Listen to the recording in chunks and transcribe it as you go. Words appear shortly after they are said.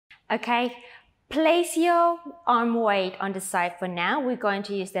Okay, place your arm weight on the side for now. We're going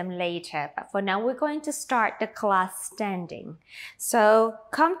to use them later, but for now we're going to start the class standing. So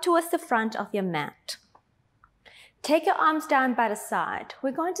come towards the front of your mat. Take your arms down by the side.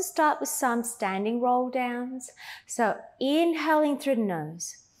 We're going to start with some standing roll downs. So inhaling through the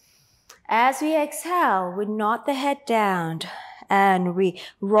nose. As we exhale, we nod the head down and we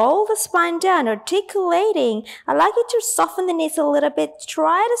roll the spine down, articulating. I'd like you to soften the knees a little bit.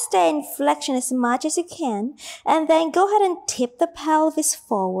 Try to stay in flexion as much as you can. And then go ahead and tip the pelvis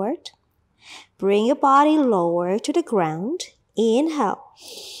forward. Bring your body lower to the ground. Inhale.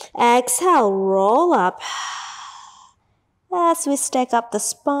 Exhale, roll up. As we stack up the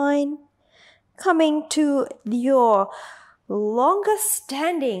spine, coming to your longest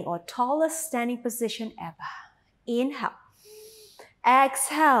standing or tallest standing position ever. Inhale.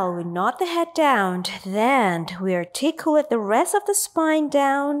 Exhale, we nod the head down. Then we articulate the rest of the spine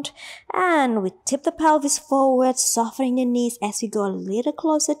down and we tip the pelvis forward, softening the knees as we go a little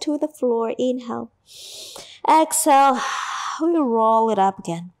closer to the floor. Inhale. Exhale, we roll it up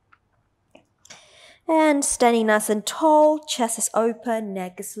again. And standing nice and tall, chest is open,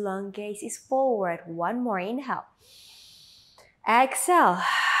 neck is long, gaze is forward. One more, inhale. Exhale,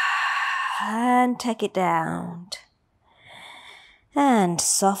 and take it down. And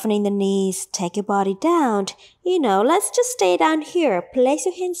softening the knees, take your body down. Let's just stay down here. Place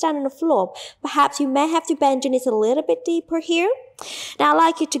your hands down on the floor. Perhaps you may have to bend your knees a little bit deeper here. Now I'd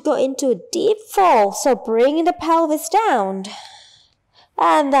like you to go into a deep fold. So bringing the pelvis down.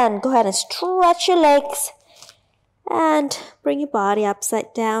 And then go ahead and stretch your legs. And bring your body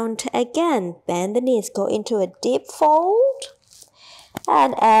upside down. Again, bend the knees. Go into a deep fold.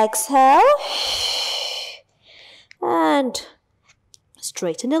 And exhale. And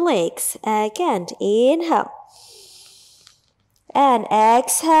straighten the legs. Again, inhale. And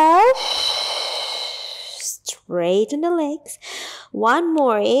exhale. Straighten the legs. One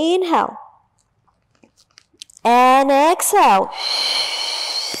more, inhale. And exhale.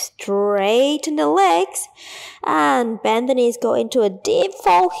 Straighten the legs and bend the knees. Go into a deep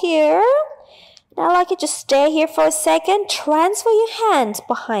fold here. Now I'd like you to stay here for a second. Transfer your hands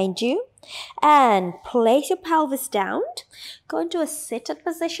behind you and place your pelvis down. Go into a seated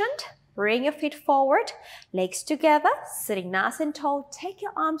position. Bring your feet forward, legs together, sitting nice and tall. Take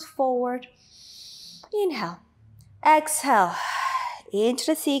your arms forward. Inhale. Exhale. Into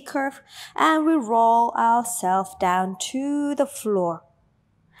the C curve and we roll ourselves down to the floor.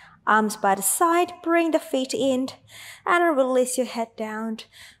 Arms by the side, bring the feet in and release your head down.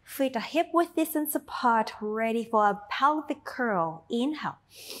 Feet are hip width distance apart, ready for a pelvic curl. Inhale.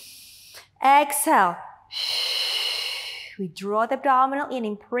 Exhale. We draw the abdominal in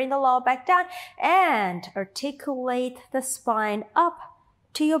and bring the lower back down and articulate the spine up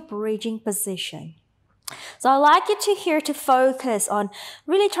to your bridging position. So I'd like you to focus on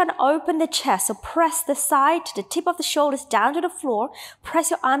really trying to open the chest. So press the side, the tip of the shoulders down to the floor.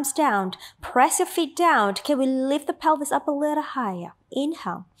 Press your arms down. Press your feet down. Can we lift the pelvis up a little higher?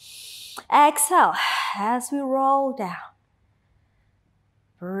 Inhale. Exhale as we roll down.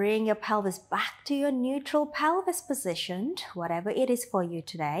 Bring your pelvis back to your neutral pelvis position, whatever it is for you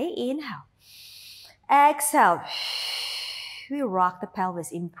today. Inhale. Exhale. We rock the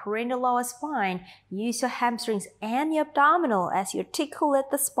pelvis, imprint the lower spine. Use your hamstrings and your abdominal as you articulate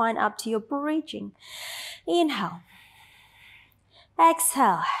the spine up to your bridging. Inhale.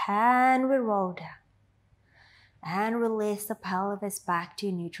 Exhale, and we roll down. And release the pelvis back to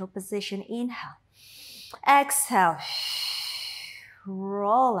your neutral position. Inhale. Exhale.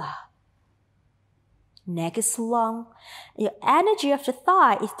 Roll up. Neck is long. Your energy of the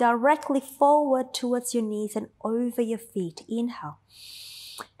thigh is directly forward towards your knees and over your feet. Inhale.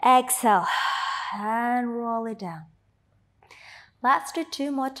 Exhale. And roll it down. Let's do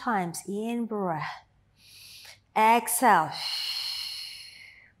 2 more times. In breath. Exhale.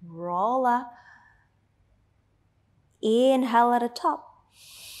 Roll up. Inhale at the top.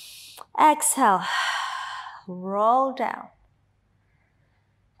 Exhale. Roll down.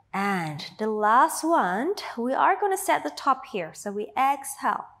 And the last one, we are going to set the top here. So we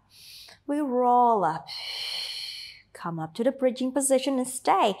exhale. We roll up. Come up to the bridging position and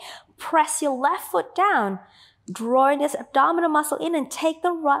stay. Press your left foot down. Drawing this abdominal muscle in and take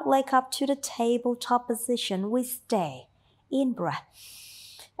the right leg up to the tabletop position. We stay. In breath.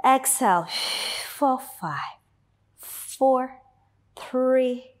 Exhale. For 5, 4,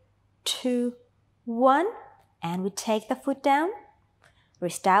 3, 2, 1. And we take the foot down.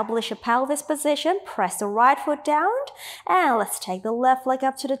 Reestablish a pelvis position. Press the right foot down. And let's take the left leg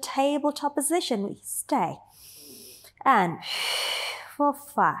up to the tabletop position. We stay. And for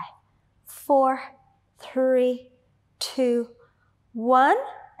 5, 4, 3, 2, 1.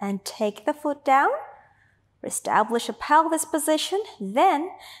 And take the foot down. Establish a pelvis position. Then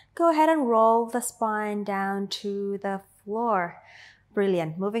go ahead and roll the spine down to the floor.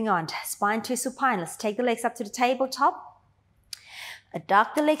 Brilliant. Moving on. Spine to supine. Let's take the legs up to the tabletop.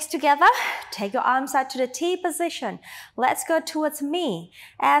 Adduct the legs together. Take your arms out to the T position. Let's go towards me.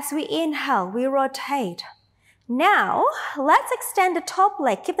 As we inhale, we rotate. Now, let's extend the top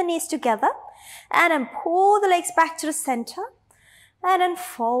leg. Keep the knees together. And then pull the legs back to the center. And then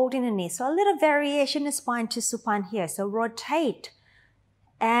fold in the knees. So a little variation in spine to supine here. So rotate.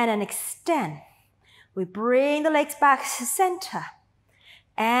 And then extend. We bring the legs back to the center.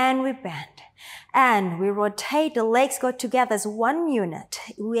 And we bend. And we rotate, the legs go together as one unit.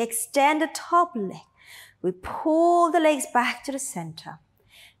 We extend the top leg. We pull the legs back to the center.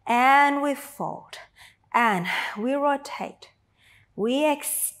 And we fold. And we rotate. We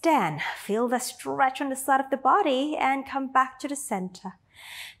extend. Feel the stretch on the side of the body and come back to the center.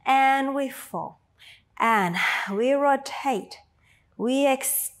 And we fold. And we rotate. We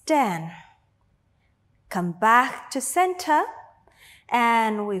extend. Come back to center.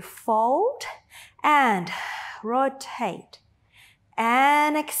 And we fold and rotate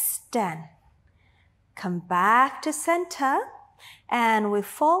and extend. Come back to center and we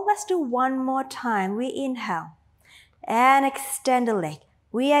fold. Let's do one more time. We inhale and extend the leg.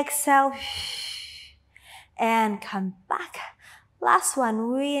 We exhale and come back. Last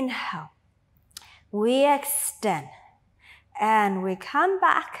one, we inhale. We extend and we come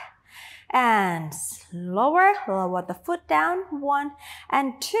back. And lower the foot down, 1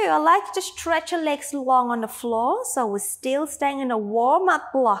 and 2. I like to stretch your legs long on the floor. So we're still staying in a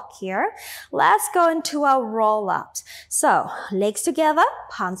warm-up block here. Let's go into our roll-ups. So legs together,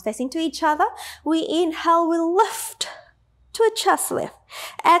 palms facing to each other. We inhale, we lift to a chest lift.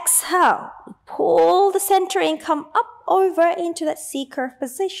 Exhale, pull the center in, come up over into that C-curve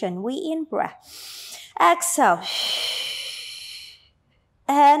position. We in-breath. Exhale.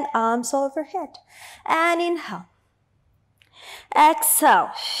 And arms overhead. And inhale.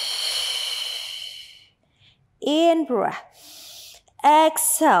 Exhale. In breath.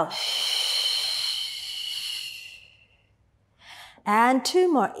 Exhale. And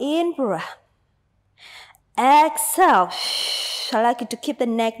 2 more. In breath. Exhale. I like you to keep the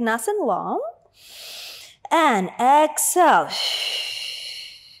neck nice and long. And exhale.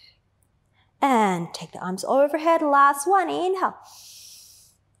 And take the arms overhead. Last one. Inhale.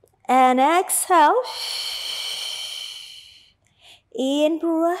 And exhale. In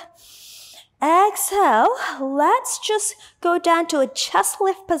breath. Exhale. Let's just go down to a chest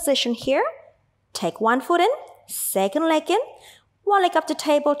lift position here. Take one foot in, second leg in, one leg up to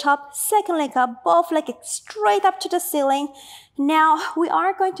tabletop, second leg up, both legs straight up to the ceiling. Now we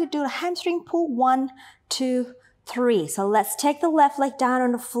are going to do a hamstring pull. 1, 2, 3. So let's take the left leg down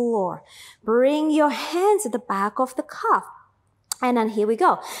on the floor. Bring your hands at the back of the calf. And then here we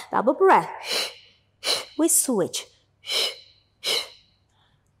go. Double breath. We switch.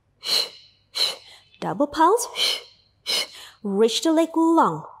 Double pulse. Reach the leg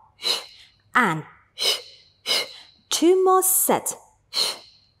long. And 2 more sets.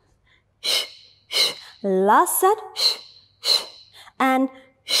 Last set. And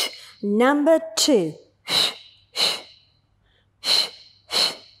number 2.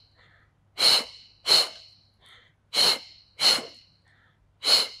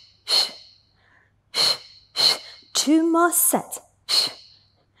 Two more sets.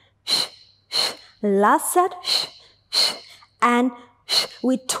 Last set. And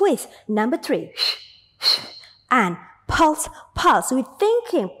we twist. Number 3. And pulse, pulse. We're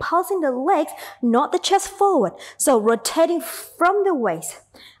thinking, pulsing the legs, not the chest forward. So rotating from the waist.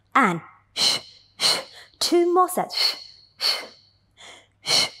 And 2 more sets.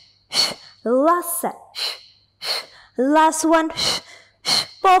 Last set. Last one.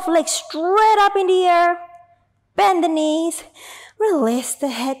 Both legs straight up in the air. Bend the knees, release the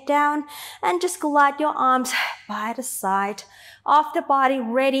head down, and just glide your arms by the side of the body,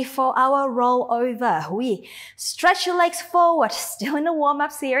 ready for our roll over. We stretch your legs forward, still in the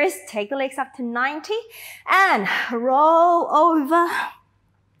warm-up series. Take the legs up to 90 and roll over.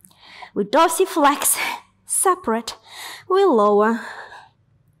 We dorsiflex, separate, we lower.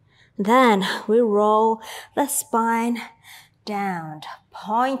 Then we roll the spine down,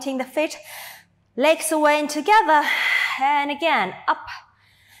 pointing the feet. Legs away and together, and again, up,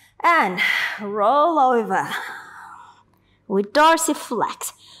 and roll over. We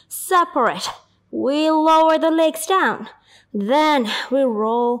dorsiflex, separate, we lower the legs down, then we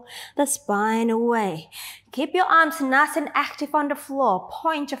roll the spine away. Keep your arms nice and active on the floor.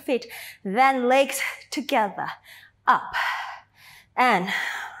 Point your feet, then legs together. Up and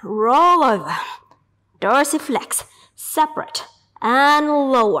roll over. Dorsiflex, separate and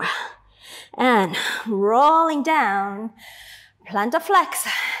lower. And rolling down. Plantar flex,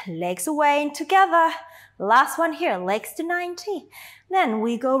 legs away and together. Last one here, legs to 90. Then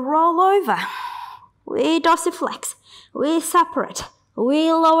we go roll over. We dorsiflex, we separate,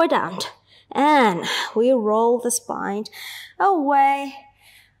 we lower down. And we roll the spine away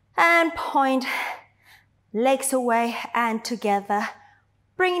and point, legs away and together.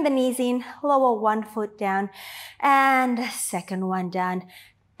 Bring the knees in, lower one foot down and second one down.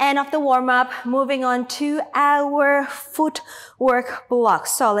 End of the warm-up, moving on to our footwork block.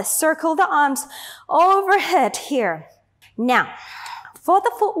 So let's circle the arms overhead here. Now, for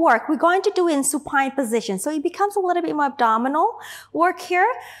the footwork, we're going to do it in supine position. So it becomes a little bit more abdominal work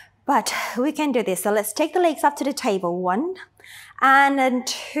here. But we can do this. So let's take the legs up to the table. 1 and then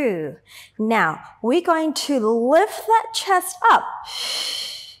 2. Now, we're going to lift that chest up.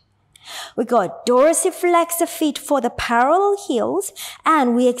 We go dorsiflex the feet for the parallel heels.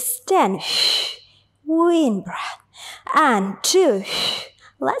 And we extend. In breath. And 2.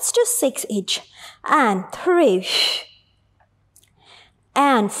 Let's do 6 each. And 3.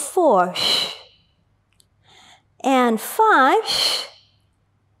 And 4. And 5.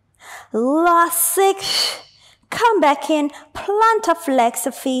 Last 6, come back in, plantar flex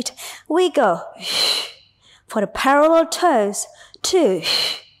the feet. We go for the parallel toes. 2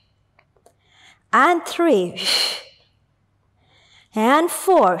 and 3 and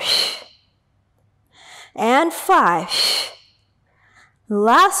 4 and 5.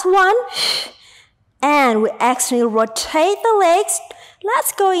 Last one, and we externally rotate the legs.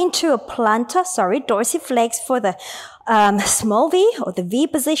 Let's go into a dorsiflex for the small V or the V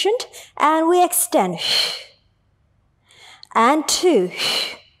positioned, and we extend. And 2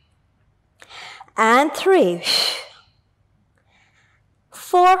 and 3,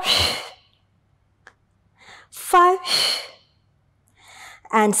 4, 5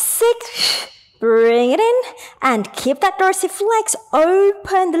 and 6. Bring it in and keep that dorsiflex.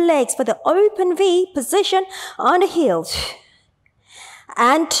 Open the legs for the open V position on the heels.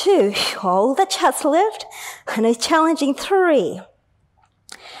 And 2, hold the chest lift, and it's challenging. 3,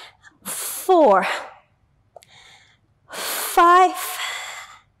 4, 5,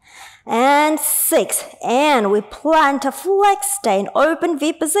 and 6. And we plantar flex, stay in open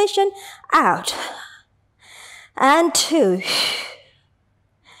V position, out. And 2,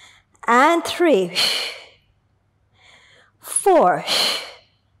 and 3, 4,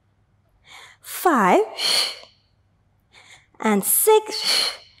 5, and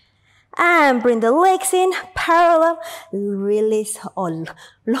 6, and bring the legs in parallel, release or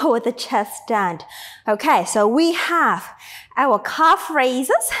lower the chest down. Okay, so we have our calf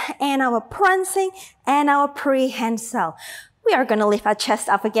raises and our prancing and our prehensile. We are going to lift our chest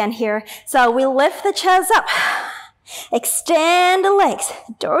up again here. So we lift the chest up, extend the legs,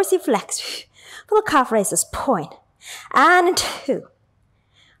 dorsiflex for the calf raises, point, and 2,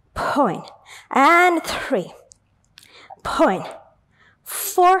 point, and 3, point,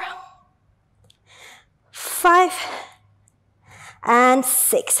 4, 5, and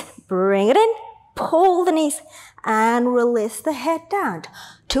 6. Bring it in, pull the knees, and release the head down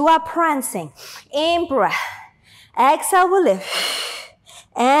to our prancing. In breath, exhale, we lift,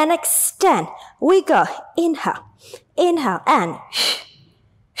 and extend. We go, inhale, inhale, and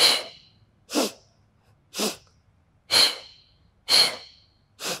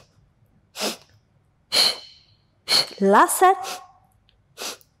last set.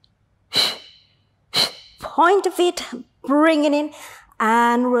 Point the feet, bring it in,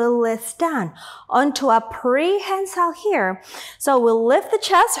 and release down onto our prehensile here. So we'll lift the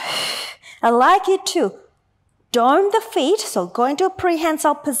chest. I like you to dome the feet, so go into a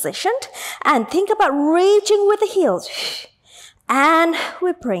prehensile position, and think about reaching with the heels. And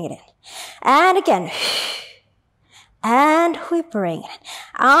we bring it in. And again. And we bring it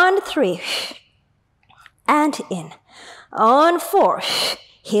in. On 3. And in. On 4.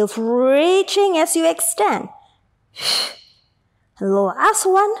 Heels reaching as you extend. Last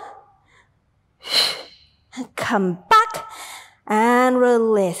one. Come back and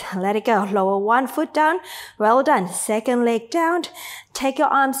release. Let it go. Lower one foot down. Well done. Second leg down. Take your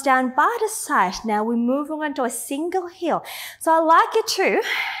arms down by the side. Now we're moving on to a single heel. So I'd like you to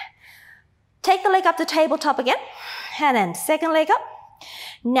take the leg up to tabletop again. And then second leg up.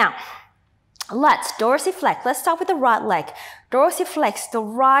 Now, let's dorsiflex. Let's start with the right leg. Dorsiflex the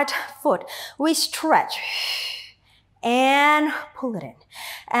right foot. We stretch and pull it in.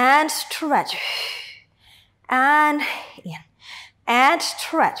 And stretch and in, and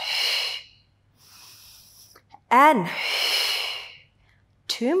stretch, and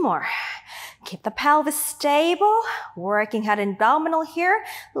 2 more. Keep the pelvis stable, working hard abdominal here.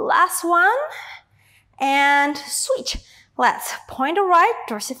 Last one, and switch. Let's point the right,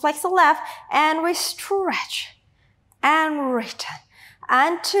 dorsiflex the left, and we stretch, and return,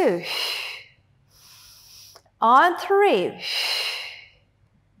 and 2, on 3,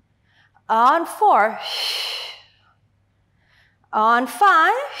 on 4, on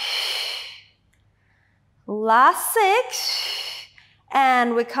 5, last 6,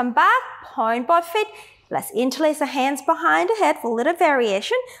 and we come back, point both feet. Let's interlace the hands behind the head for a little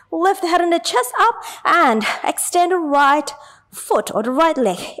variation. Lift the head and the chest up and extend the right foot or the right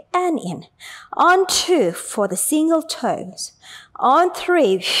leg and in. On 2 for the single toes. On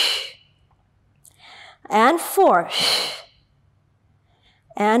 3 and 4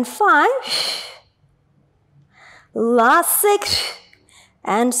 and 5. Last 6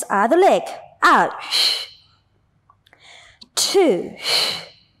 and other leg out. 2,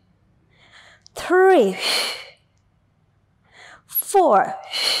 3, 4,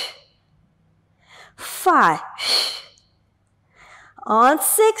 5. On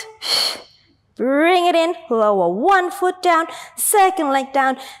 6, bring it in, lower 1 foot down, second leg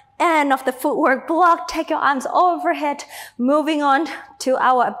down, end of the footwork block. Take your arms overhead, moving on to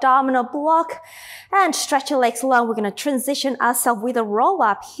our abdominal block, and stretch your legs long. We're going to transition ourselves with a roll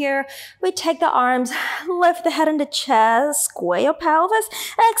up here. We take the arms, lift the head and the chest, square your pelvis,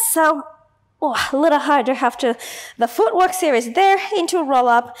 exhale. Oh, a little harder after the footwork series there, into a roll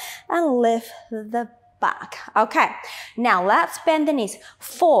up and lift the back. Okay, now let's bend the knees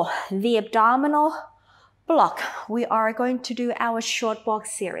for the abdominal block. We are going to do our short walk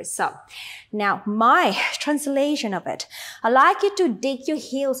series. So now my translation of it, I'd like you to dig your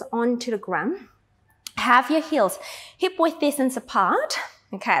heels onto the ground. Have your heels hip width distance apart.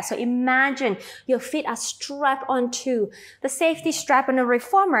 Okay, so imagine your feet are strapped onto the safety strap on the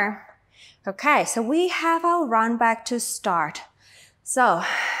reformer. Okay, so we have our round back to start. So,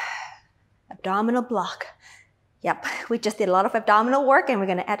 abdominal block. Yep, we just did a lot of abdominal work and we're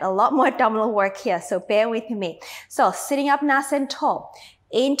going to add a lot more abdominal work here, so bear with me. So, sitting up nice and tall,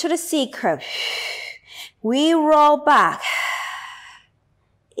 into the C curve. We roll back.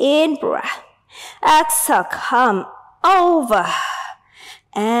 In breath. Exhale, come over.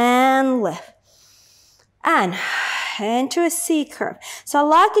 And lift. And into a C curve. So I'd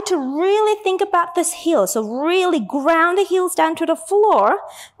like you to really think about this heel. So really ground the heels down to the floor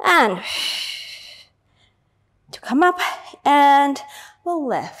and to come up and we'll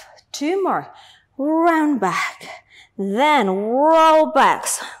lift. 2 more. Round back. Then roll back.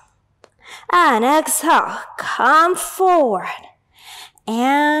 And exhale. Come forward.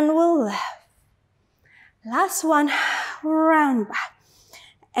 And we'll lift. Last one. Round back.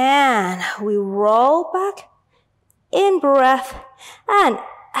 And we roll back. In breath and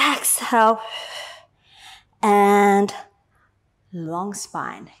exhale and long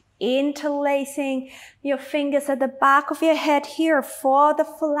spine. Interlacing your fingers at the back of your head here for the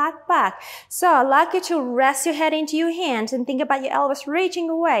flat back. So I'd like you to rest your head into your hands and think about your elbows reaching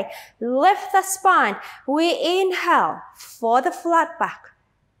away. Lift the spine. We inhale for the flat back.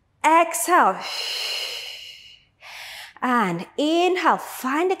 Exhale. And inhale,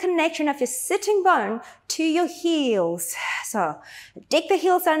 find the connection of your sitting bone to your heels. So dig the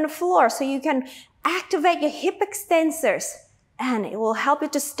heels on the floor so you can activate your hip extensors and it will help you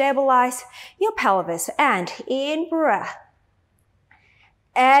to stabilize your pelvis. And in breath,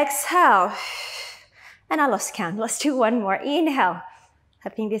 exhale. And I lost count. Let's do one more. Inhale. I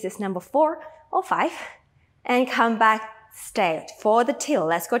think this is number 4 or 5. And come back, stay for the tilt.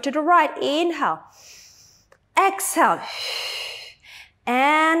 Let's go to the right. Inhale. Exhale,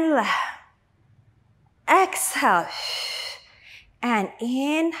 and left. Exhale, and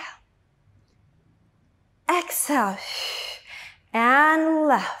inhale. Exhale, and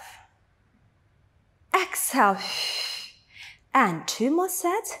left. Exhale, and 2 more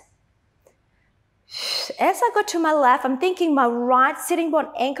sets. As I go to my left, I'm thinking my right sitting bone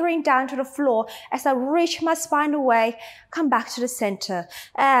anchoring down to the floor. As I reach my spine away, come back to the center.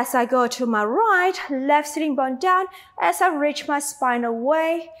 As I go to my right, left sitting bone down. As I reach my spine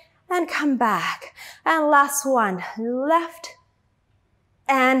away and come back. And last one, left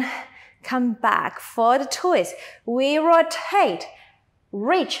and come back for the twist. We rotate,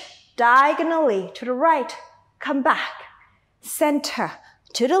 reach diagonally to the right, come back, center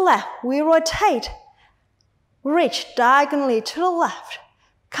to the left. We rotate. Reach diagonally to the left,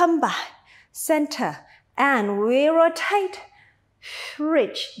 come back, center, and we rotate.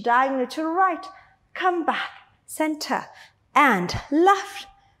 Reach diagonally to the right, come back, center, and left,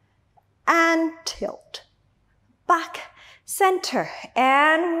 and tilt, back, center,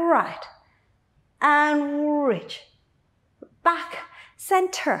 and right, and reach, back,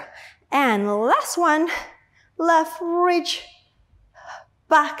 center, and last one, left, reach,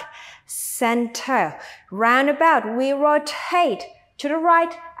 back, center. Roundabout, we rotate to the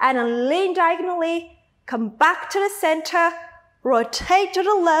right and lean diagonally, come back to the center, rotate to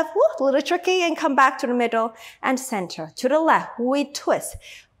the left, a little tricky, and come back to the middle and center. To the left, we twist,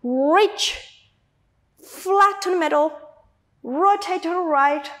 reach, flat to the middle, rotate to the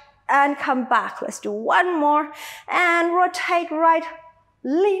right, and come back. Let's do one more, and rotate right,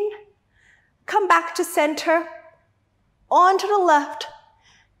 lean, come back to center, on to the left,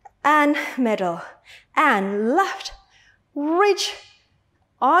 and middle, and left, reach,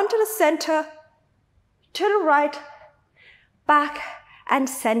 onto the center, to the right, back, and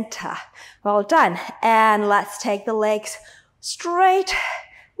center. Well done. And let's take the legs straight,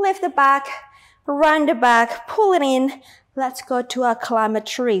 lift the back, round the back, pull it in. Let's go to our climber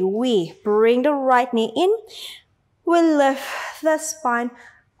tree. We bring the right knee in. We lift the spine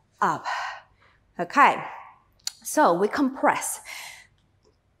up. Okay, so we compress.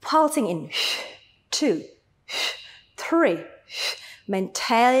 Pulsing in, 2, 3,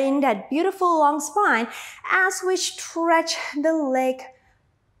 maintain that beautiful long spine as we stretch the leg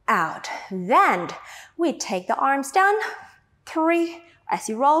out. Then we take the arms down, 3, as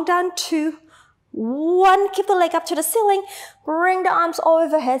you roll down, 2, 1, keep the leg up to the ceiling, bring the arms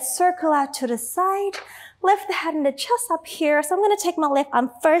overhead, circle out to the side, lift the head and the chest up here. So I'm going to take my left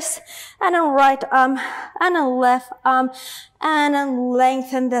arm first, and then right arm, and then left arm, and then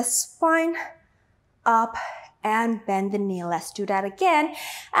lengthen the spine up and bend the knee. Let's do that again.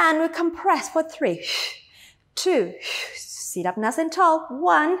 And we compress for 3, 2, sit up nice and tall,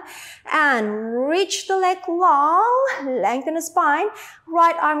 1, and reach the leg long, lengthen the spine.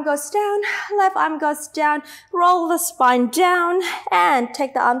 Right arm goes down, left arm goes down, roll the spine down, and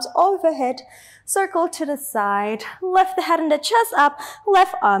take the arms overhead. Circle to the side, lift the head and the chest up,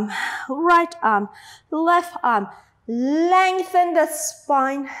 left arm, right arm, left arm, lengthen the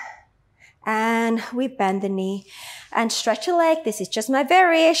spine, and we bend the knee and stretch the leg. This is just my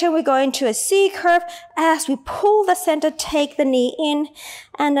variation. We go into a C curve as we pull the center, take the knee in,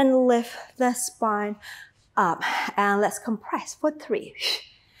 and then lift the spine up. And let's compress for 3,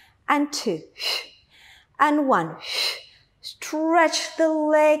 and 2, and 1. Stretch the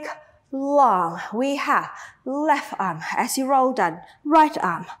leg long. We have left arm as you roll down, right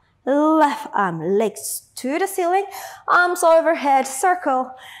arm, left arm, legs to the ceiling, arms overhead,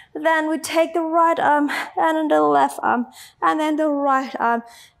 circle. Then we take the right arm and then the left arm and then the right arm,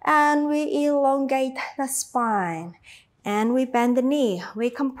 and we elongate the spine and we bend the knee. We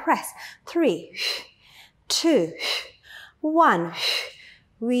compress. 3, 2, 1.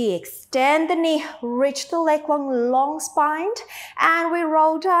 We extend the knee, reach the leg long, long spine, and we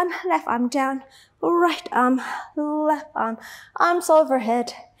roll down, left arm down, right arm, left arm, arms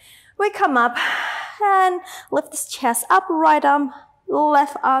overhead. We come up and lift the chest up, right arm,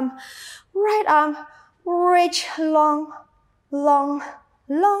 left arm, right arm, reach long, long,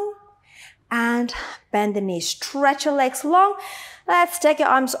 long, and bend the knee. Stretch your legs long. Let's take your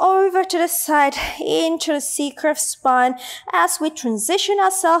arms over to the side into the C-curve spine as we transition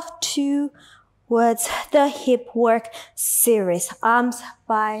ourselves towards the hip work series. Arms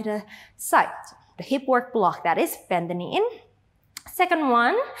by the side. The hip work block, that is, bend the knee in. Second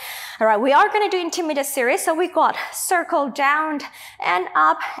one. All right, we are going to do intermediate series. So we got circle down and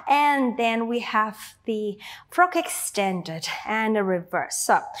up, and then we have the frog extended and the reverse.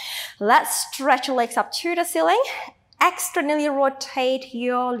 So let's stretch your legs up to the ceiling. Externally rotate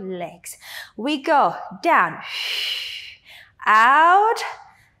your legs. We go down, out,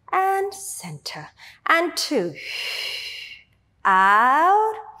 and center, and 2,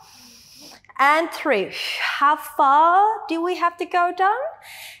 out, and 3. How far do we have to go down?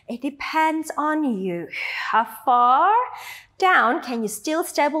 It depends on you. How far down can you still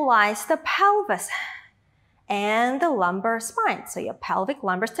stabilize the pelvis and the lumbar spine? So your pelvic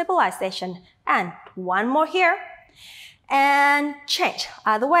lumbar stabilization. And one more here. And change.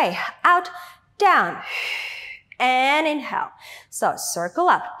 Other way. Out, down, and inhale. So circle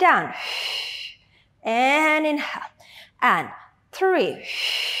up, down, and inhale. And 3,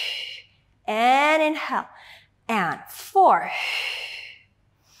 and inhale. And 4.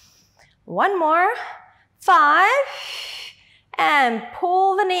 One more. 5. And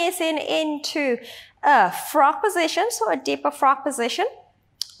pull the knees in into a frog position, so a deeper frog position.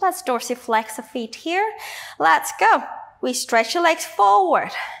 Let's dorsiflex the feet here. Let's go. We stretch the legs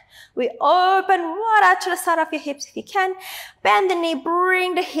forward. We open right out to the side of your hips if you can. Bend the knee,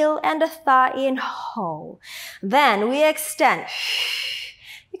 bring the heel and the thigh in, hold. Then we extend.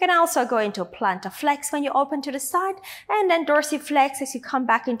 You can also go into a plantar flex when you open to the side, and then dorsiflex as you come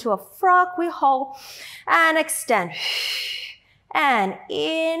back into a frog. We hold and extend. And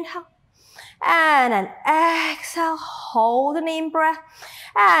inhale. And then exhale, hold an in-breath.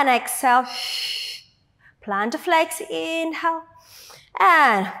 And exhale. Plantar flex, inhale.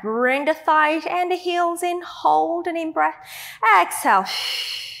 And bring the thighs and the heels in, hold an in-breath. Exhale.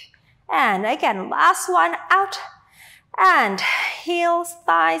 And again, last one, out. And heels,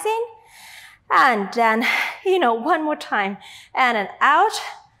 thighs in. And then, one more time. And then out.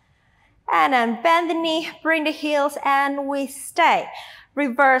 And then bend the knee, bring the heels, and we stay.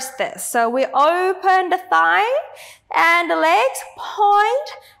 Reverse this. So we open the thigh and the legs, point,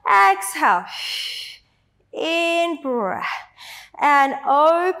 exhale. In breath. And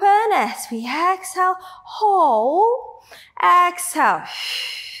open as we exhale, hold, exhale.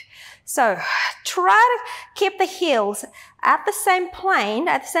 So try to keep the heels at the same plane,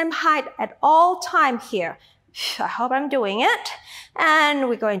 at the same height at all time here. I hope I'm doing it. And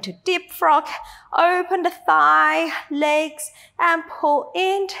we're going to deep frog. Open the thigh, legs, and pull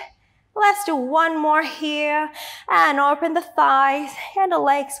in. Let's do one more here. And open the thighs and the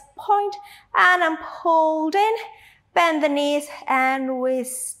legs, point, and then pulled in. Bend the knees, and we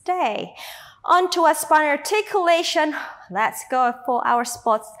stay. Onto a spine articulation. Let's go for our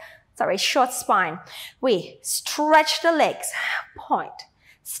short spine. We stretch the legs, point.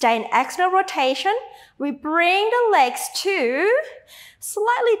 Stay in external rotation. We bring the legs to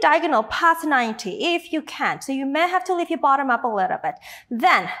slightly diagonal past 90 if you can. So you may have to lift your bottom up a little bit.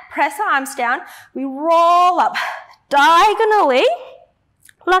 Then press the arms down. We roll up diagonally,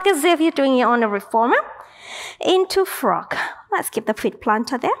 like as if you're doing it on a reformer, into frog. Let's keep the feet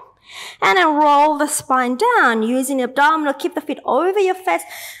planted there. And then roll the spine down using the abdominal. Keep the feet over your face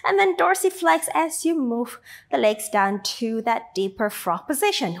and then dorsiflex as you move the legs down to that deeper frog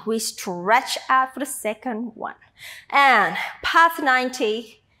position. We stretch out for the second one. And past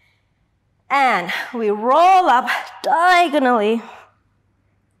 90. And we roll up diagonally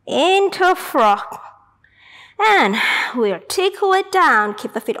into frog. And we articulate down.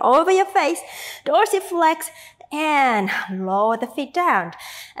 Keep the feet over your face. Dorsiflex. And lower the feet down.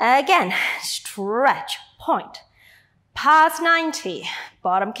 Again, stretch, point. Past 90.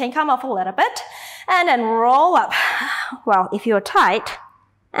 Bottom can come off a little bit. And then roll up. Well, if you're tight.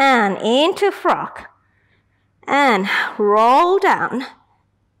 And into frog. And roll down.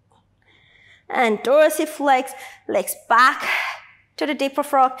 And dorsiflex, legs back to the deeper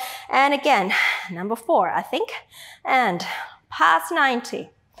frog. And again, number 4, I think. And past 90.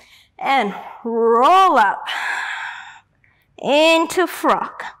 And roll up into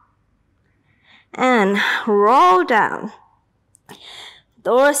frog and roll down.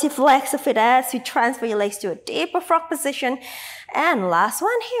 Dorsiflex the feet as you transfer your legs to a deeper frog position. And last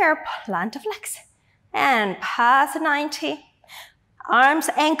one here, plantar flex. And past 90. Arms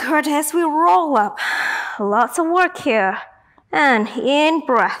anchored as we roll up. Lots of work here. And in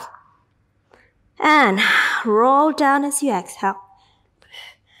breath. And roll down as you exhale.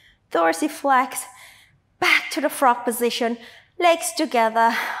 Dorsiflex, back to the frog position, legs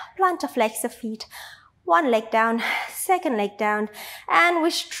together, plantar flex the feet, one leg down, second leg down, and we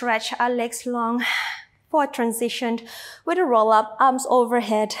stretch our legs long for transition with a roll up, arms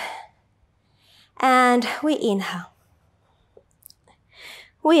overhead, and we inhale.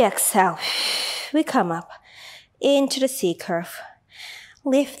 We exhale, we come up into the C curve,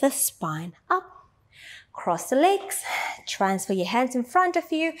 lift the spine up. Cross the legs, transfer your hands in front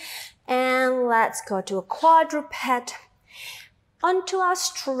of you, and let's go to a quadruped. Onto our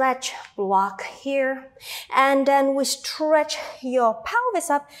stretch block here, and then we stretch your pelvis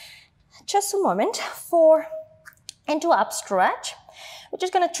up. Just a moment for into up stretch. We're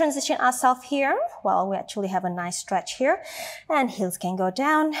just going to transition ourselves here. Well, we actually have a nice stretch here, and heels can go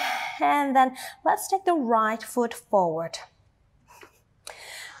down, and then let's take the right foot forward.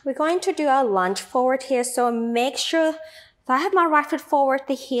 We're going to do our lunge forward here, so make sure that I have my right foot forward,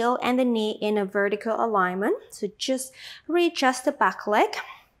 the heel and the knee in a vertical alignment. So just readjust the back leg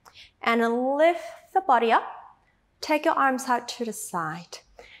and then lift the body up. Take your arms out to the side.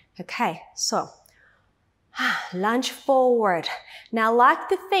 Okay, so lunge forward. Now, I like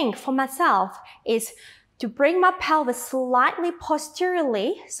to think for myself is to bring my pelvis slightly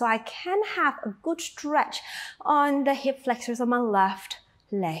posteriorly so I can have a good stretch on the hip flexors of my left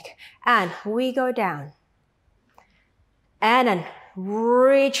leg. And we go down. And then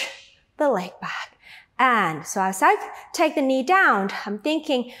reach the leg back. And so as I take the knee down, I'm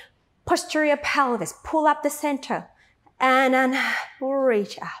thinking posterior pelvis. Pull up the center. And then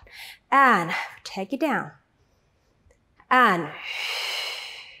reach out. And take it down. And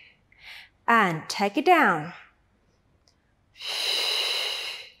take it down.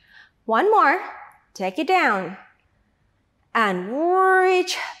 One more. Take it down. And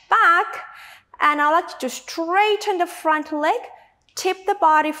reach back. And I'd like you to straighten the front leg. Tip the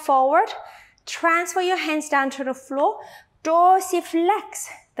body forward. Transfer your hands down to the floor. Dorsiflex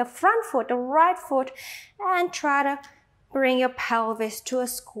the front foot, the right foot. And try to bring your pelvis to a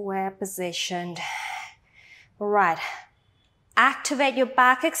square position. Right. Activate your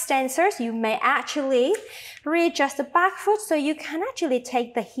back extensors. You may actually readjust the back foot so you can actually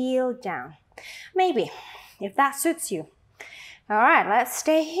take the heel down. Maybe, if that suits you. All right, let's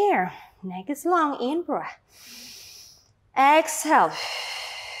stay here. Neck is long, in breath. Exhale.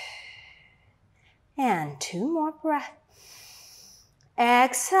 And 2 more breaths.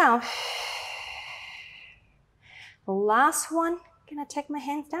 Exhale. Last one. Gonna take my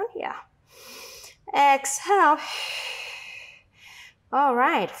hands down here. Exhale. All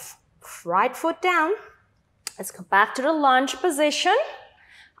right, right foot down. Let's go back to the lunge position.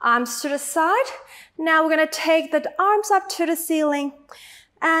 Arms to the side. Now we're gonna take the arms up to the ceiling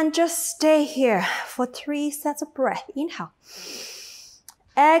and just stay here for 3 sets of breath. Inhale.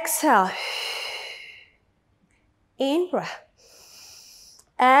 Exhale. In breath.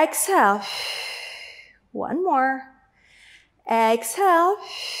 Exhale. One more. Exhale.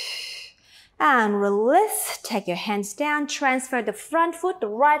 And release. Take your hands down. Transfer the front foot, the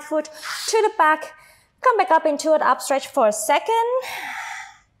right foot to the back. Come back up into an up stretch for a second.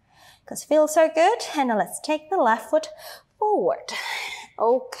 Because it feels so good. And now let's take the left foot forward.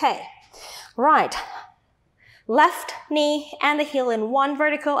 Okay. Right. Left knee and the heel in one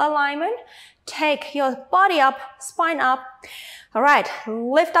vertical alignment. Take your body up, spine up. All right.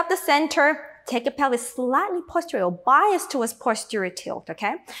 Lift up the center. Take your pelvis slightly posterior, bias towards posterior tilt,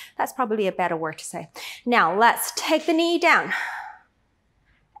 okay? That's probably a better word to say. Now, let's take the knee down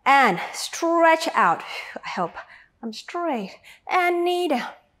and stretch out. I hope I'm straight. And knee down.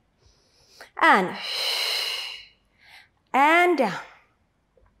 And down.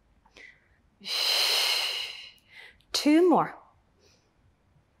 2 more.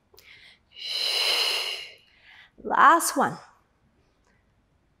 Last one.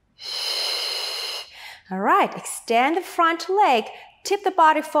 All right, extend the front leg, tip the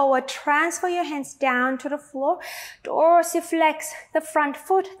body forward, transfer your hands down to the floor, dorsiflex the front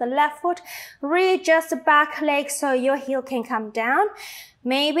foot, the left foot, readjust the back leg so your heel can come down,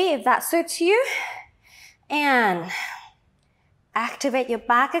 maybe if that suits you, and activate your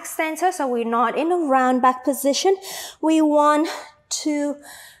back extensor so we're not in a round back position. We want to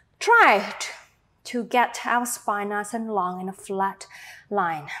try to get our spine nice and long in a flat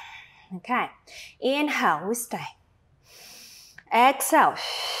line. Okay, inhale, we stay. Exhale.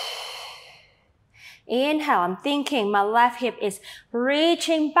 Inhale, I'm thinking my left hip is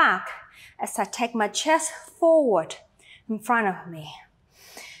reaching back as I take my chest forward in front of me.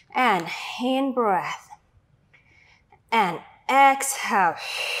 And in breath. And exhale.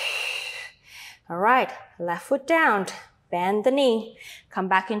 All right, left foot down. Bend the knee. Come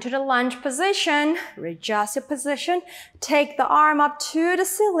back into the lunge position. Readjust your position. Take the arm up to the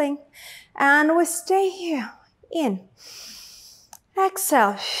ceiling. And we stay here. In.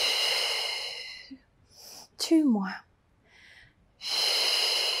 Exhale. 2 more.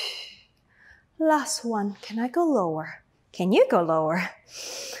 Last one. Can I go lower? Can you go lower?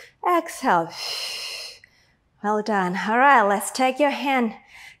 Exhale. Well done. All right, let's take your hand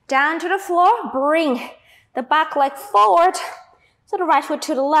down to the floor. Bring the back leg forward. So the right foot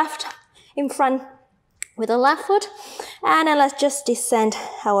to the left, in front with the left foot. And then let's just descend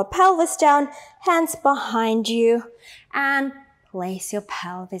our pelvis down, hands behind you. And place your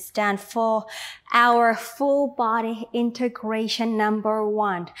pelvis down for our full body integration number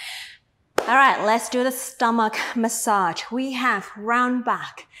 1. All right, let's do the stomach massage. We have round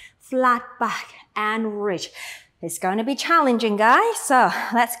back, flat back, and reach. It's going to be challenging, guys, so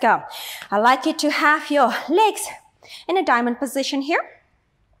let's go. I'd like you to have your legs in a diamond position here.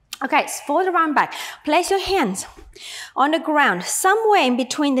 Okay, for the round back, place your hands on the ground, somewhere in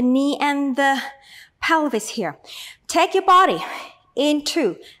between the knee and the pelvis here. Take your body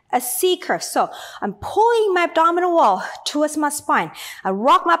into a C curve. So I'm pulling my abdominal wall towards my spine. I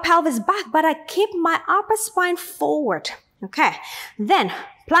rock my pelvis back, but I keep my upper spine forward. Okay, then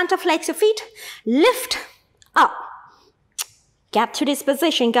plantar flex your feet, lift up. Get to this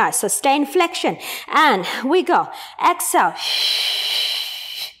position, guys. So stay in flexion. And we go. Exhale.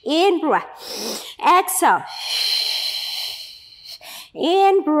 In breath. Exhale.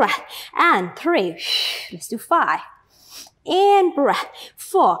 In breath. And 3. Let's do 5. In breath.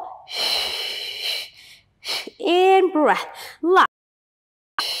 4. In breath. Last.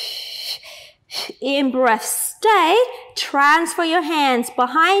 In breath. Stay. Transfer your hands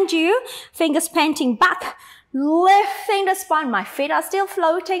behind you. Fingers pointing back. Lifting the spine. My feet are still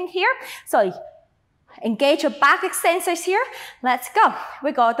floating here. So engage your back extensors here. Let's go.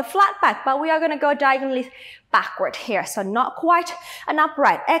 We go the flat back, but we are going to go diagonally backward here. So not quite an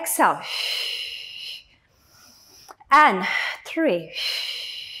upright. Exhale. And 3.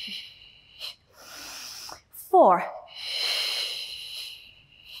 4.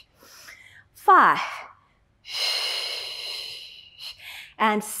 5.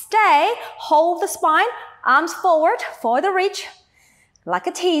 And stay. Hold the spine. Arms forward for the reach. Like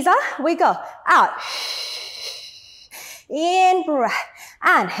a teaser. We go. Out. In breath.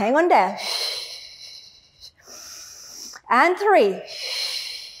 And hang on there. And 3.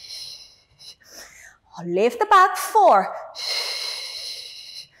 Lift the back. 4.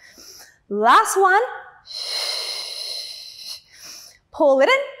 Last one. Pull it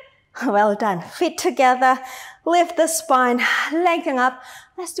in. Well done. Feet together. Lift the spine. Lengthen up.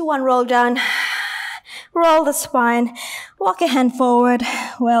 Let's do one roll down. Roll the spine. Walk a hand forward.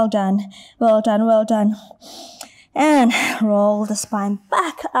 Well done. Well done. Well done. And roll the spine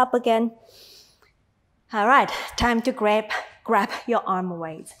back up again. All right. Time to grab your arm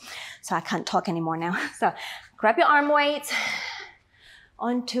weights. So I can't talk anymore now. So grab your arm weights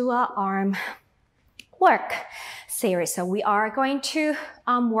onto our arm work series. So we are going to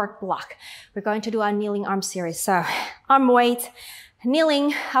work block. We're going to do our kneeling arm series. So arm weights,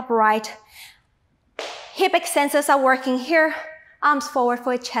 kneeling upright. Hip extensors are working here. Arms forward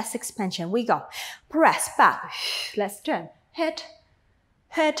for a chest expansion. We go. Press back. Let's turn. Hit,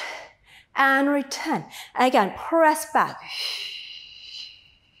 hit, and return. Again, press back.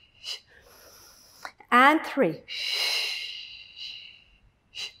 And 3.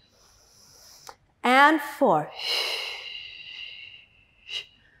 And 4.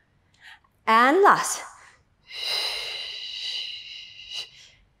 And last.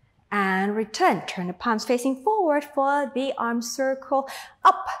 And return. Turn the palms facing forward for the arm circle.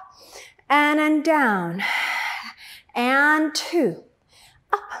 Up and then down. And 2.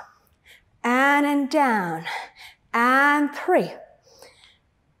 Up and then down. And 3.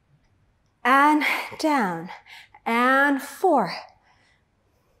 And down. And 4.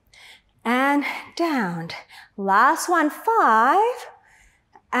 And down. Last one. 5.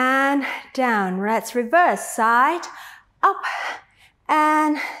 And down. Let's reverse. Side. Up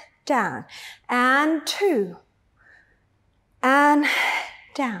and down. And 2. And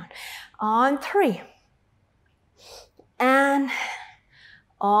down. On 3. And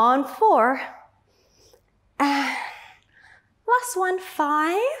on 4. And last one.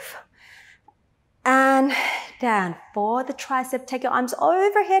 5. And down. For the tricep, take your arms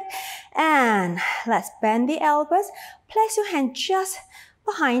overhead. And let's bend the elbows. Place your hand just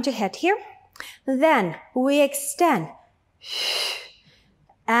behind your head here. Then we extend.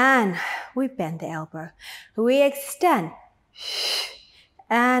 And we bend the elbow. We extend.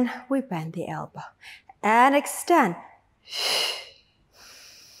 And we bend the elbow. And extend.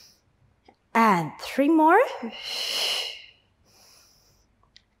 And 3 more.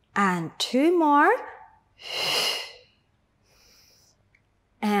 And 2 more.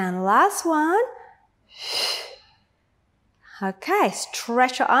 And last one. Okay,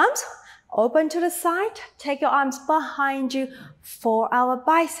 stretch your arms. Open to the side. Take your arms behind you for our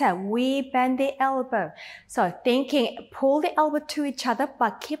bicep. We bend the elbow. So thinking, pull the elbow to each other,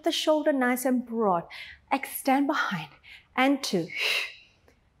 but keep the shoulder nice and broad. Extend behind. And 2.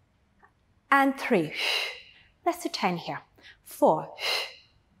 And 3. Let's do 10 here. 4.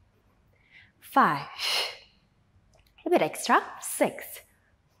 5. A bit extra. 6.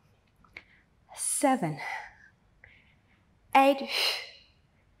 7. 8.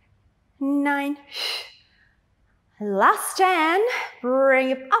 9. Last 10. Bring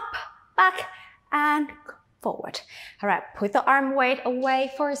it up, back, and forward. All right, put the arm weight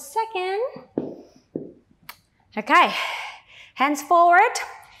away for a second. Okay, hands forward.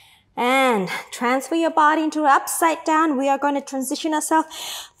 And transfer your body into upside down. We are going to transition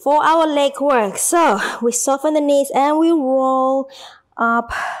ourselves for our leg work. So we soften the knees and we roll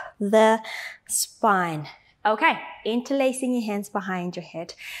up the spine. Okay, interlacing your hands behind your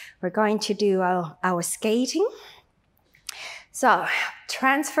head. We're going to do our skating. So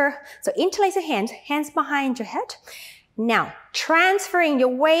interlace your hands behind your head. Now, transferring your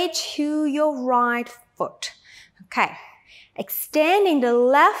weight to your right foot. Okay. Extending the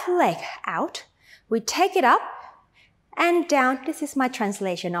left leg out, we take it up and down. This is my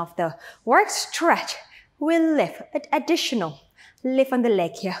translation of the word stretch. We lift, additional lift on the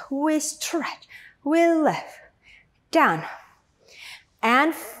leg here. We stretch, we lift, down,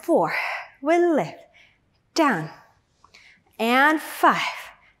 and 4, we lift, down, and 5,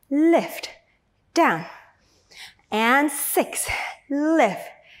 lift, down, and 6, lift,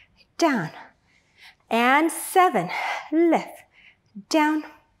 down, and 7, lift, down,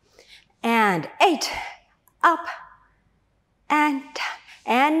 and 8, up, and down,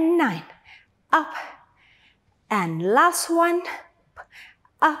 and 9, up, and last one,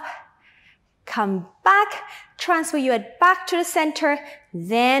 up, come back, transfer your head back to the center,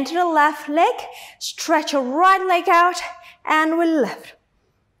 then to the left leg, stretch your right leg out, and we lift,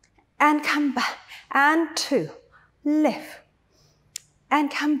 and come back, and 2, lift,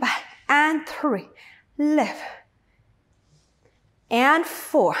 and come back, and 3, lift, and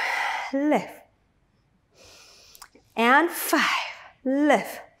 4, lift, and 5,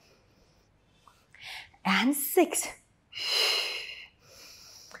 lift, and 6,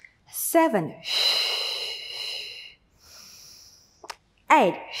 7,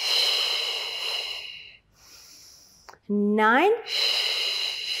 8, 9,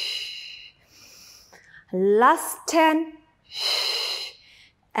 last 10,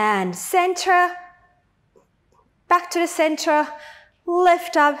 and center, back to the center,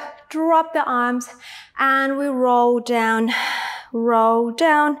 lift up, drop the arms, and we roll down, roll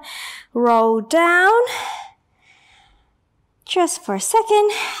down, roll down, just for a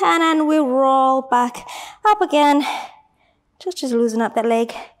second, and then we roll back up again, just loosen up that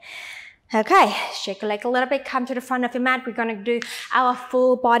leg. Okay, shake your leg a little bit, come to the front of your mat. We're gonna do our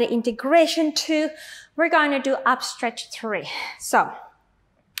full body integration 2. We're going to do up stretch 3. So,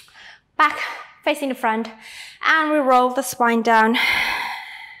 back facing the front, and we roll the spine down.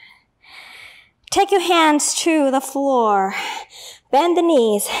 Take your hands to the floor, bend the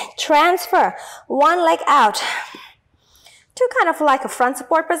knees, transfer one leg out to kind of like a front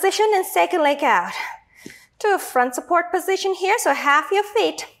support position and second leg out to a front support position here, so half your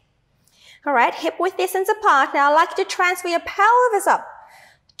feet. All right, hip width distance apart. Now I'd like you to transfer your pelvis up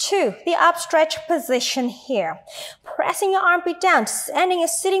to the up stretch position here. Pressing your armpit down, sending your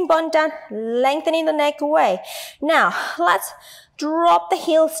sitting bone down, lengthening the neck away. Now, let's drop the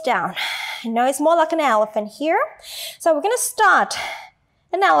heels down. I know it's more like an elephant here. So we're gonna start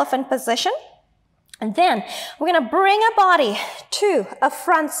an elephant position, and then we're gonna bring our body to a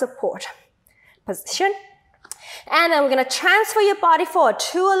front support position. And then we're gonna transfer your body forward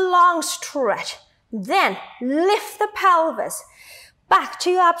to a long stretch. Then lift the pelvis back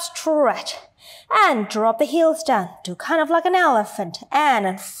to your up stretch and drop the heels down to kind of like an elephant and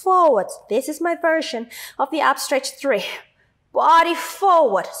then forwards. This is my version of the up stretch 3. Body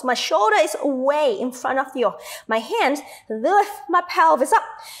forward. So my shoulder is away in front of you. My hands lift my pelvis up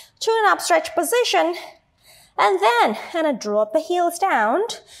to an up stretch position, and then I drop the heels down.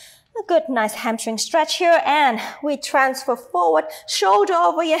 A good nice hamstring stretch here, and we transfer forward, shoulder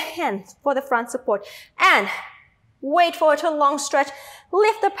over your hands for the front support, and wait for it to a long stretch,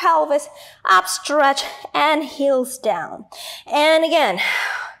 lift the pelvis, up stretch, and heels down. And again,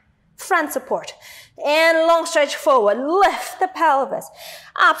 front support, and long stretch forward, lift the pelvis,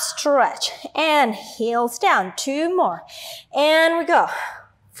 up stretch, and heels down. 2 more, and we go,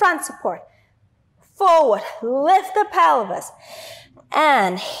 front support, forward, lift the pelvis,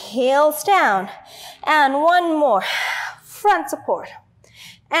 and heels down, and 1 more, front support,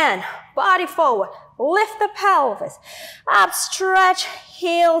 and body forward, lift the pelvis, up stretch,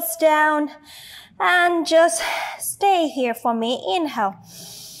 heels down, and just stay here for me. Inhale,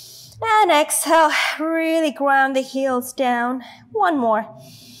 and exhale, really ground the heels down. 1 more,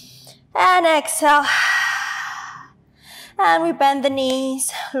 and exhale, and we bend the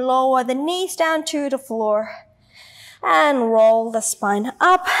knees, lower the knees down to the floor, and roll the spine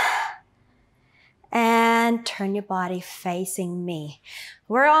up, and turn your body facing me.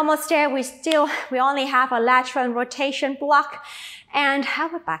 We're almost there. We only have a lateral and rotation block and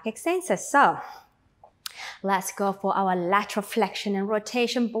have a back extensor. So let's go for our lateral flexion and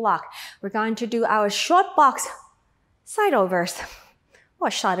rotation block. We're going to do our short box side overs or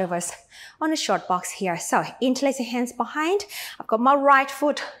short overs on the short box here. So interlace your hands behind. I've got my right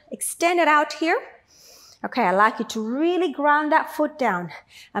foot extended out here. Okay, I'd like you to really ground that foot down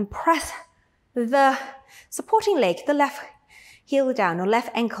and press the supporting leg, the left heel down or left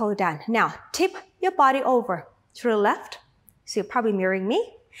ankle down. Now, tip your body over to the left. So you're probably mirroring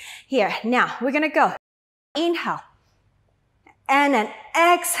me. Here, now we're gonna go. Inhale, and then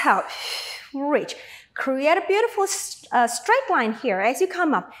exhale, reach. Create a beautiful straight line here as you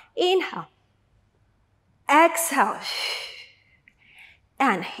come up. Inhale, Exhale.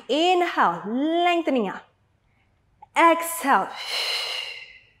 And inhale, lengthening out. Exhale.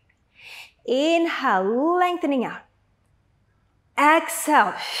 Inhale, lengthening out.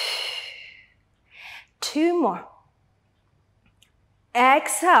 Exhale. 2 more.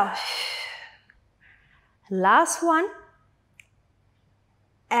 Exhale. Last one.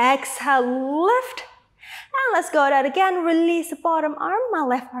 Exhale, lift. And let's go that again. Release the bottom arm. My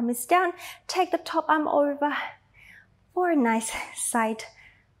left arm is down. Take the top arm over for a nice side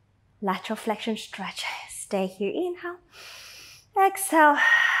lateral flexion stretch. Stay here. Inhale. Exhale.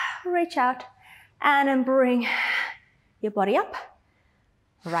 Reach out. And then bring your body up.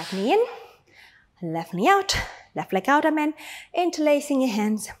 Right knee in. Left knee out. Left leg out, interlacing your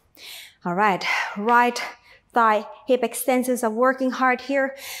hands. All right. Right thigh, hip extensors are working hard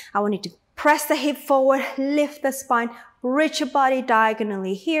here. I want you to press the hip forward, lift the spine, reach your body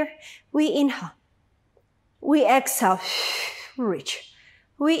diagonally here. We inhale. We exhale. Reach.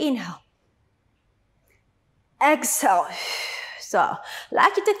 We inhale. Exhale. So, I'd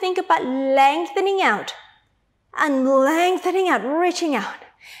like you to think about lengthening out and lengthening out, reaching out.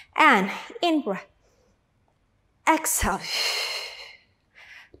 And in breath. Exhale.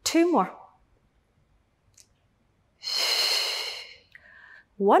 2 more.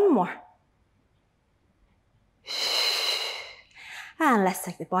 1 more. And let's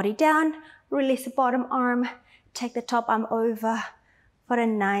take the body down. Release the bottom arm. Take the top arm over for a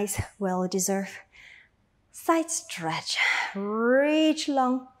nice, well-deserved side stretch. Reach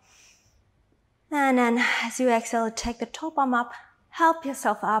long. And then as you exhale, take the top arm up. Help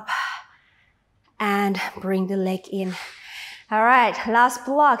yourself up. And bring the leg in. All right, last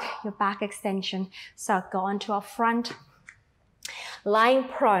block, your back extension. So go onto our front. Lying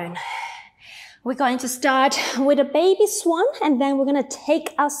prone. We're going to start with a baby swan, and then we're going to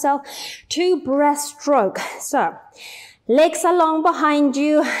take ourselves to breaststroke. So, legs are long behind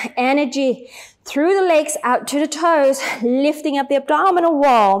you, energy through the legs out to the toes, lifting up the abdominal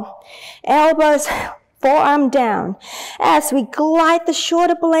wall. Elbows, forearm down. As we glide the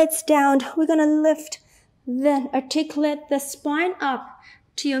shoulder blades down, we're going to lift, then articulate the spine up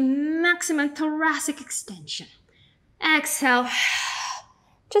to your maximum thoracic extension. Exhale.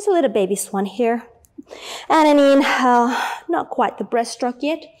 Just a little baby swan here. And an inhale. Not quite the breaststroke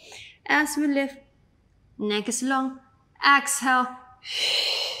yet. As we lift, neck is long. Exhale.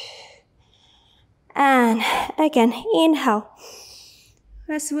 And again, inhale.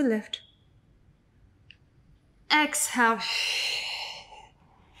 As we lift. Exhale.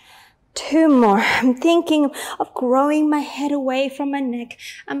 2 more. I'm thinking of growing my head away from my neck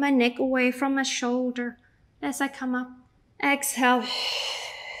and my neck away from my shoulder. As I come up, exhale.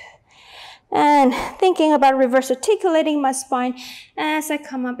 And thinking about reverse articulating my spine as I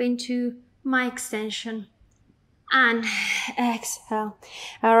come up into my extension. And exhale.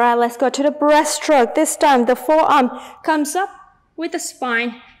 All right, let's go to the breaststroke. This time the forearm comes up with the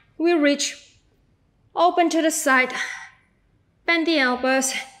spine. We reach, open to the side, bend the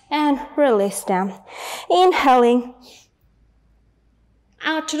elbows, and release down. Inhaling,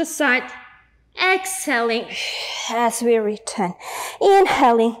 out to the side. Exhaling as we return.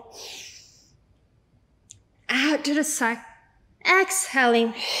 Inhaling, out to the side.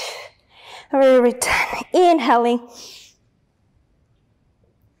 Exhaling, we return. Inhaling,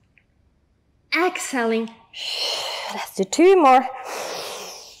 exhaling. Let's do 2 more.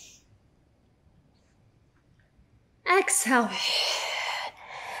 Exhale.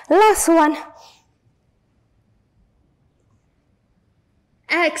 Last one.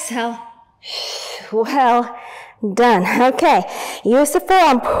 Exhale. Well done. Okay, use the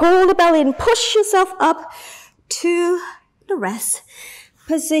forearm, pull the belly and push yourself up to the rest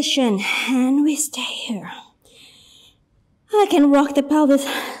position. And we stay here. I can rock the pelvis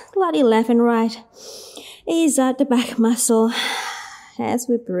slightly left and right. Ease out the back muscle as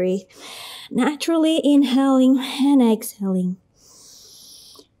we breathe. Naturally inhaling and exhaling.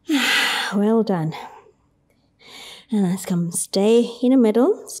 Well done. And let's come stay in the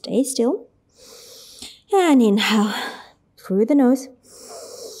middle, stay still. And inhale through the nose.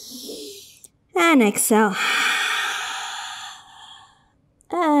 And exhale.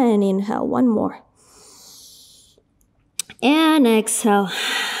 And inhale, 1 more. And exhale.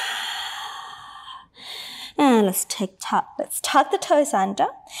 And let's tuck the toes under.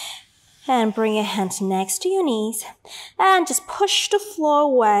 And bring your hands next to your knees. And just push the floor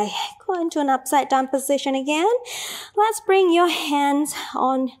away. Go into an upside down position again. Let's bring your hands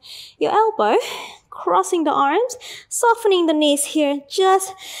on your elbow. Crossing the arms. Softening the knees here.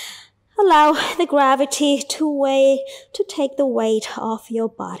 Just allow the gravity to take the weight off your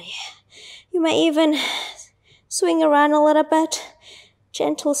body. You may even swing around a little bit.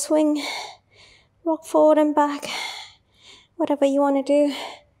 Gentle swing. Rock forward and back. Whatever you want to do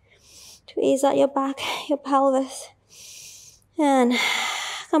to ease out your back, your pelvis. And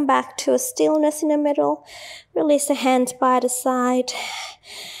come back to a stillness in the middle. Release the hands by the side.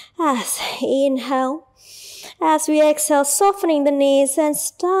 As inhale. As we exhale, softening the knees and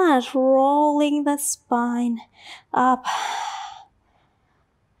start rolling the spine up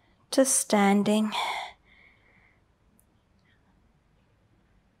to standing.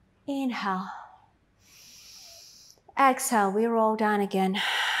 Inhale. Exhale, we roll down again.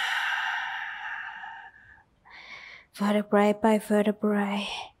 Vertebrae by vertebrae.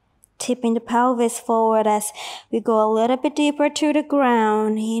 Tipping the pelvis forward as we go a little bit deeper to the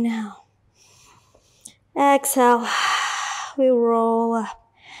ground. Inhale. Exhale. We roll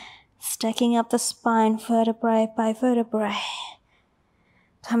up. Stacking up the spine vertebrae by vertebrae.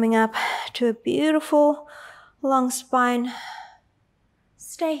 Coming up to a beautiful long spine.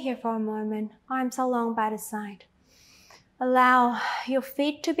 Stay here for a moment. Arms along by the side. Allow your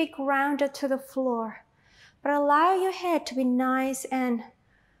feet to be grounded to the floor. But allow your head to be nice and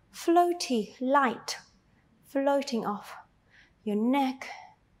floaty, light, floating off your neck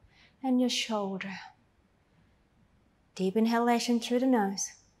and your shoulder. Deep inhalation through the nose.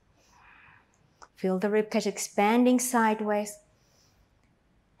 Feel the ribcage expanding sideways.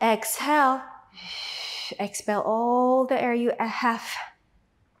 Exhale. Expel all the air you have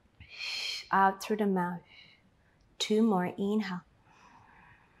out through the mouth. 2 more. Inhale.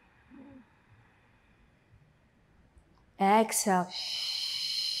 Exhale.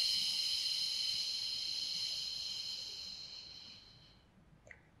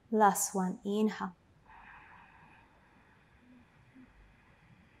 Last one. Inhale.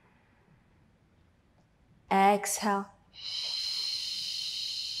 Exhale.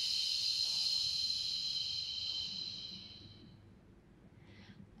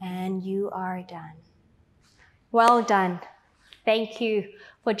 And you are done. Well done. Thank you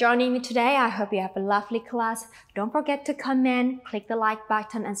for joining me today. I hope you have a lovely class. Don't forget to comment, click the like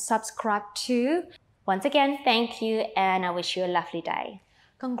button and subscribe too. Once again, thank you and I wish you a lovely day.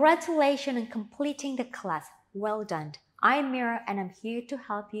 Congratulations on completing the class. Well done. I'm Mira and I'm here to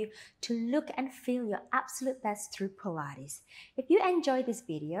help you to look and feel your absolute best through Pilates. If you enjoyed this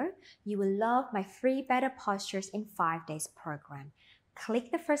video, you will love my free Better Postures in 5 Days program.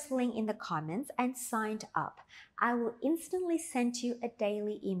 Click the first link in the comments and sign up. I will instantly send you a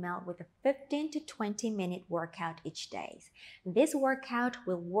daily email with a 15 to 20 minute workout each day. This workout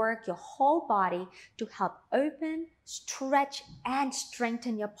will work your whole body to help open, stretch, and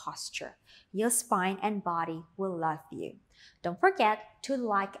strengthen your posture. Your spine and body will love you. Don't forget to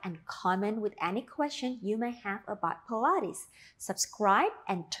like and comment with any question you may have about Pilates. Subscribe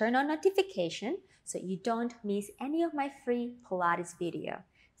and turn on notification so you don't miss any of my free Pilates video.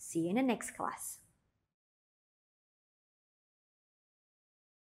 See you in the next class.